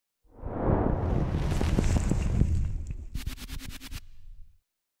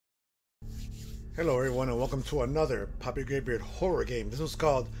Hello everyone and welcome to another Poppy Graybeard horror game. This one's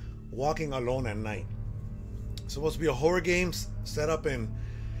called Walking Alone at Night. It's supposed to be a horror game set up in,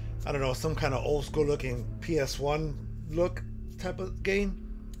 I don't know, some kind of old school looking PS1 look type of game.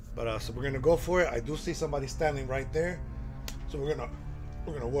 But so we're gonna go for it. I do see somebody standing right there. So we're gonna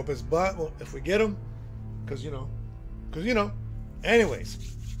whoop his butt if we get him. Cause you know.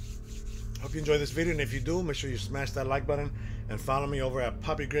 Anyways, hope you enjoy this video, and if you do, make sure you smash that like button and follow me over at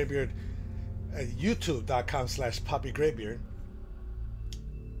Poppy Graybeard at youtube.com/PoppyGraybeard.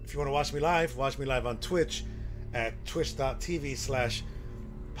 If you want to watch me live on Twitch at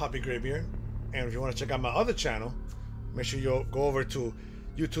twitch.tv/PoppyGraybeard. And if you want to check out my other channel, make sure you go over to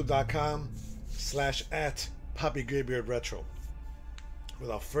youtube.com/@PoppyGraybeardRetro.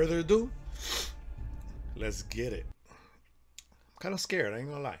 Without further ado, let's get it. I'm kind of scared, I ain't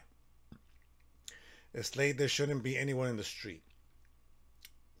gonna lie. It's late, there shouldn't be anyone in the street.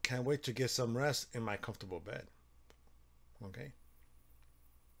 Can't wait to get some rest in my comfortable bed. Okay.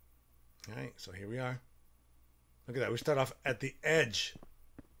 All right, so here we are. Look at that. We start off at the edge.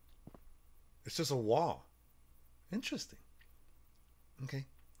 It's just a wall. Interesting. Okay.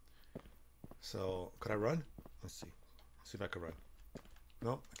 So, could I run? Let's see. Let's see if I can run.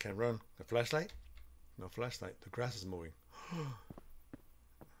 No, I can't run. The flashlight? No flashlight. The grass is moving.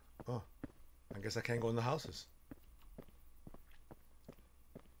 Oh, I guess I can't go in the houses.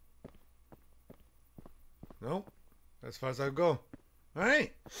 Nope. As far as I go.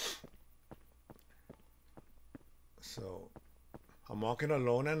 Alright. So, I'm walking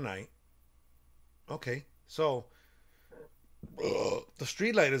alone at night. Okay. So, the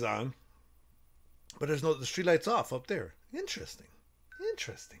street light is on. But the street light's off up there. Interesting.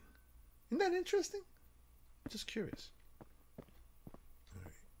 Interesting. Isn't that interesting? Just curious.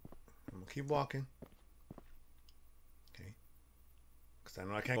 Alright. I'm going to keep walking. Okay. Because I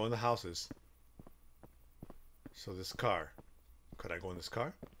know I can't go in the houses. So this car, could I go in this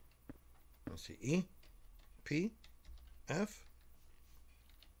car? Let's see, E, P, F,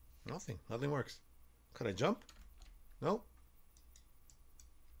 nothing works. Could I jump? Nope.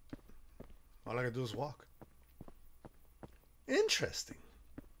 All I gotta do is walk. Interesting.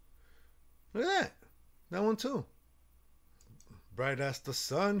 Look at that. That one too. Bright as the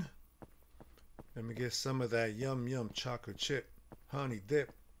sun. Let me get some of that yum yum chocolate chip honey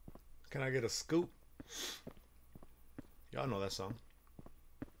dip. Can I get a scoop? Y'all know that song.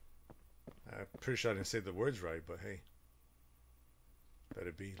 I'm pretty sure I didn't say the words right, but hey. Let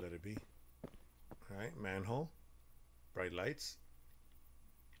it be, let it be. Alright, manhole. Bright lights.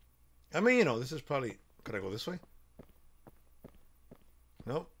 I mean, this is probably... Could I go this way?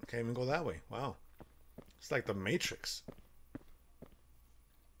 Nope, can't even go that way. Wow. It's like the Matrix.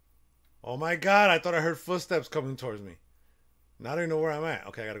 Oh my god, I thought I heard footsteps coming towards me. Now I don't even know where I'm at.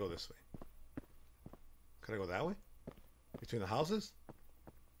 Okay, I gotta go this way. Could I go that way? Between the houses?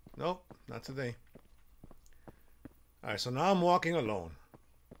 Nope, not today. Alright, so now I'm walking alone.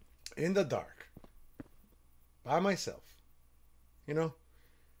 In the dark. By myself. And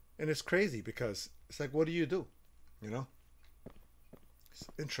it's crazy because it's like, what do? It's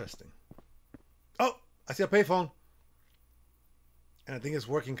interesting. Oh, I see a payphone. And I think it's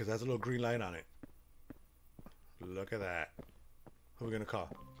working because it has a little green light on it. Look at that. Who are we going to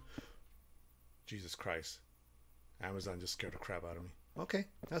call? Jesus Christ. Amazon just scared the crap out of me. Okay,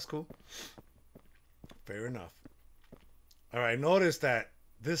 that's cool. Fair enough. Alright, notice that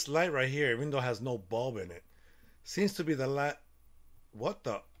this light right here, even though it has no bulb in it, seems to be the light. What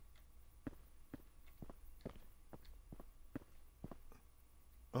the?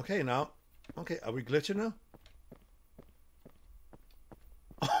 Okay, now. Okay, are we glitching now?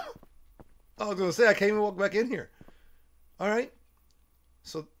 Oh, I was going to say, I can't even walk back in here. Alright.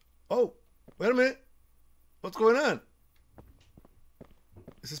 So, oh, wait a minute. What's going on?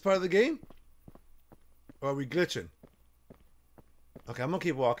 Is this part of the game? Or are we glitching? Okay, I'm gonna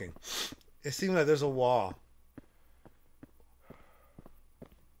keep walking. It seems like there's a wall.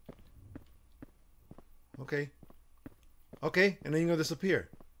 Okay. Okay, and then you're gonna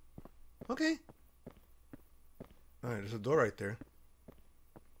disappear. Okay. Alright, there's a door right there.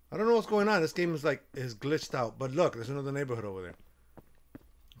 I don't know what's going on. This game is glitched out. But look, there's another neighborhood over there.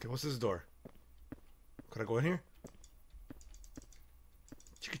 Okay, what's this door? Could I go in here?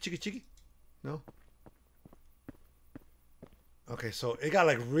 Chiki. No? Okay, so it got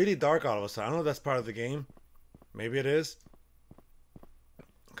really dark all of a sudden. I don't know if that's part of the game. Maybe it is.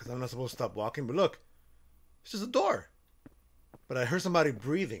 Because I'm not supposed to stop walking. But look. It's just a door. But I heard somebody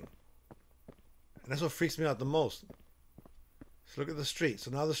breathing. And that's what freaks me out the most. So look at the street.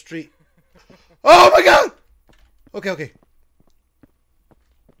 So now the street... Oh my god! Okay.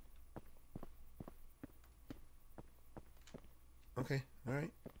 Okay. All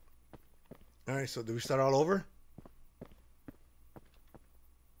right. All right. So do we start all over?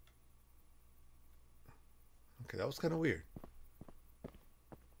 Okay, that was kind of weird.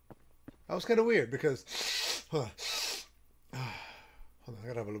 That was kind of weird because. Hold on. Hold on. I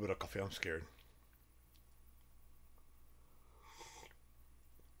gotta have a little bit of coffee. I'm scared.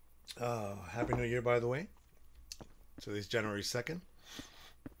 Happy New Year, by the way. So this is January 2nd.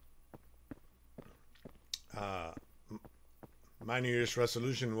 My New Year's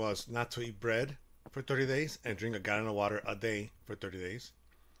resolution was not to eat bread for 30 days and drink a gallon of water a day for 30 days.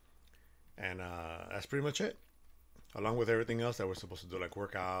 And that's pretty much it. Along with everything else that we're supposed to do, like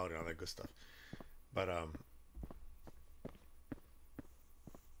work out and all that good stuff. But,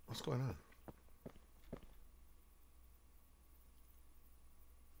 what's going on?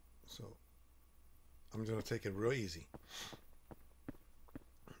 So, I'm going to take it real easy.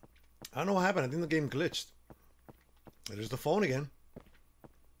 I don't know what happened. I think the game glitched. There's the phone again.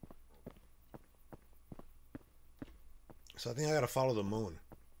 So I think I gotta follow the moon.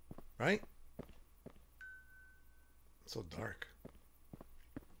 Right? It's so dark.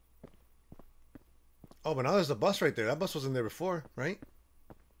 Oh, but now there's a bus right there. That bus wasn't there before, right?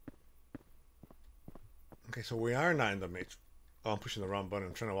 Okay, so we are not in the matrix. Oh, I'm pushing the wrong button.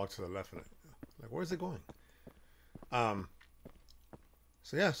 I'm trying to walk to the left. And like, where's it going?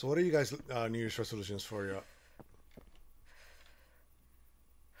 So yeah, so what are you guys' New Year's resolutions for your...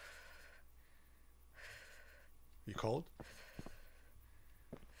 You cold?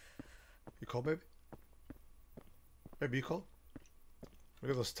 You cold, baby? Baby, you cold?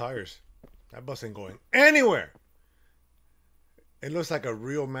 Look at those tires. That bus ain't going anywhere. It looks like a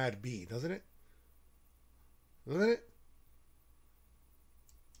real mad bee, doesn't it? Doesn't it?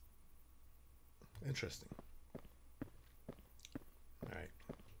 Interesting. All right.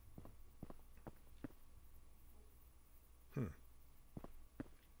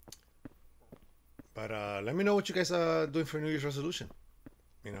 But let me know what you guys are doing for New Year's resolution.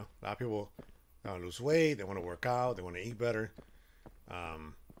 You know, a lot of people want to lose weight, they want to work out, they want to eat better, they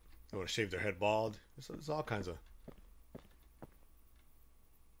want to shave their head bald. There's all kinds of...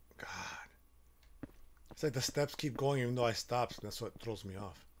 God. It's like the steps keep going even though I stop. That's what throws me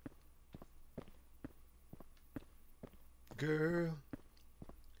off. Girl,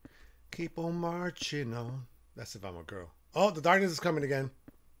 keep on marching on. That's if I'm a girl. Oh, the darkness is coming again.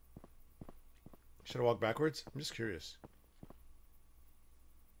 Should I walk backwards? I'm just curious.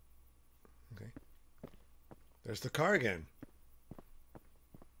 Okay. There's the car again.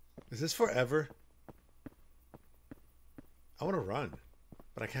 Is this forever? I want to run,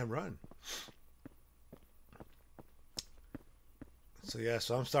 but I can't run. So yeah,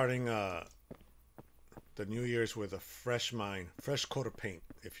 so I'm starting the New Year's with a fresh mind, fresh coat of paint,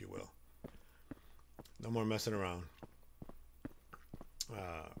 if you will. No more messing around.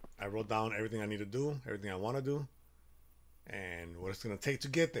 I wrote down everything I need to do, everything I want to do, and what it's going to take to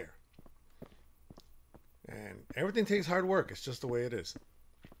get there. And everything takes hard work. It's just the way it is.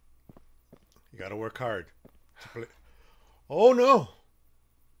 You got to work hard. Oh no!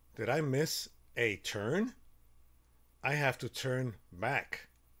 Did I miss a turn? I have to turn back.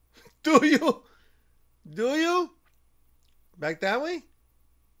 Do you? Do you? Back that way?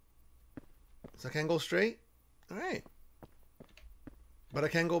 So I can't go straight? All right. But I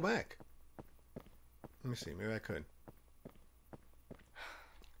can't go back. Let me see. Maybe I could.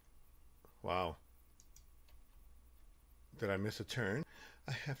 Wow. Did I miss a turn?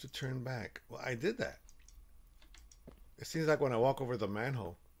 I have to turn back. Well, I did that. It seems like when I walk over the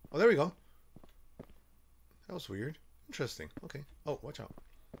manhole. Oh, there we go. That was weird. Interesting. Okay. Oh, watch out.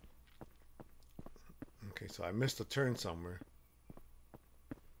 Okay, so I missed a turn somewhere.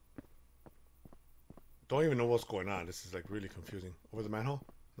 Don't even know what's going on. This is like really confusing. Over the manhole?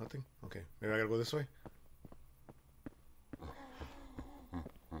 Nothing? Okay. Maybe I gotta go this way?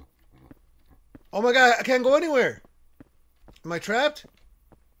 Oh my god, I can't go anywhere! Am I trapped?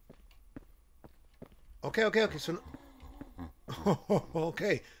 Okay, okay, okay. So...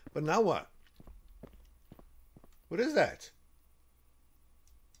 okay. But now what? What is that?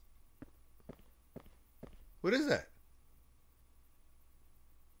 What is that?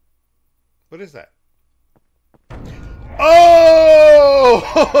 What is that? Oh!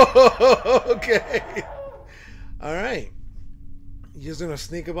 Okay. All right. You just gonna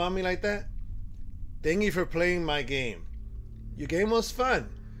sneak up on me like that? Thank you for playing my game. Your game was fun,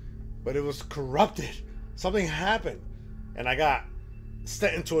 but it was corrupted. Something happened, and I got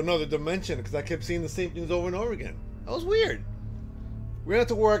set into another dimension because I kept seeing the same things over and over again. That was weird. We're gonna have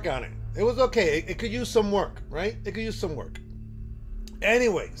to work on it. It was okay. It could use some work, right? It could use some work.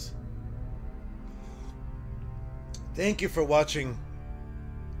 Anyways. Thank you for watching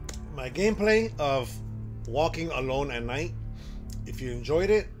my gameplay of Walking Alone at Night. If you enjoyed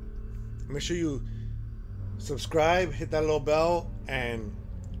it, make sure you subscribe, hit that little bell, and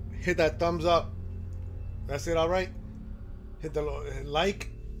hit that thumbs up. That's it, all right? Hit the like.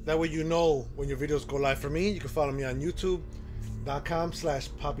 That way you know when your videos go live. For me, you can follow me on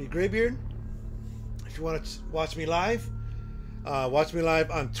youtube.com/PapiGraybeard. If you want to watch me live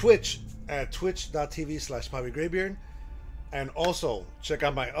on Twitch at twitch.tv/PapiGraybeard. And also check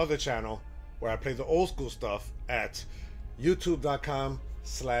out my other channel where I play the old school stuff at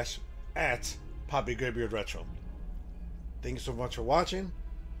youtube.com/@PapiGraybeardRetro. Thank you so much for watching.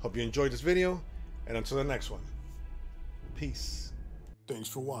 Hope you enjoyed this video. And until the next one, peace. Thanks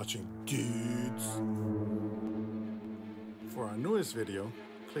for watching, dudes. For our newest video,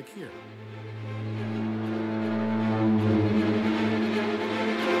 click here.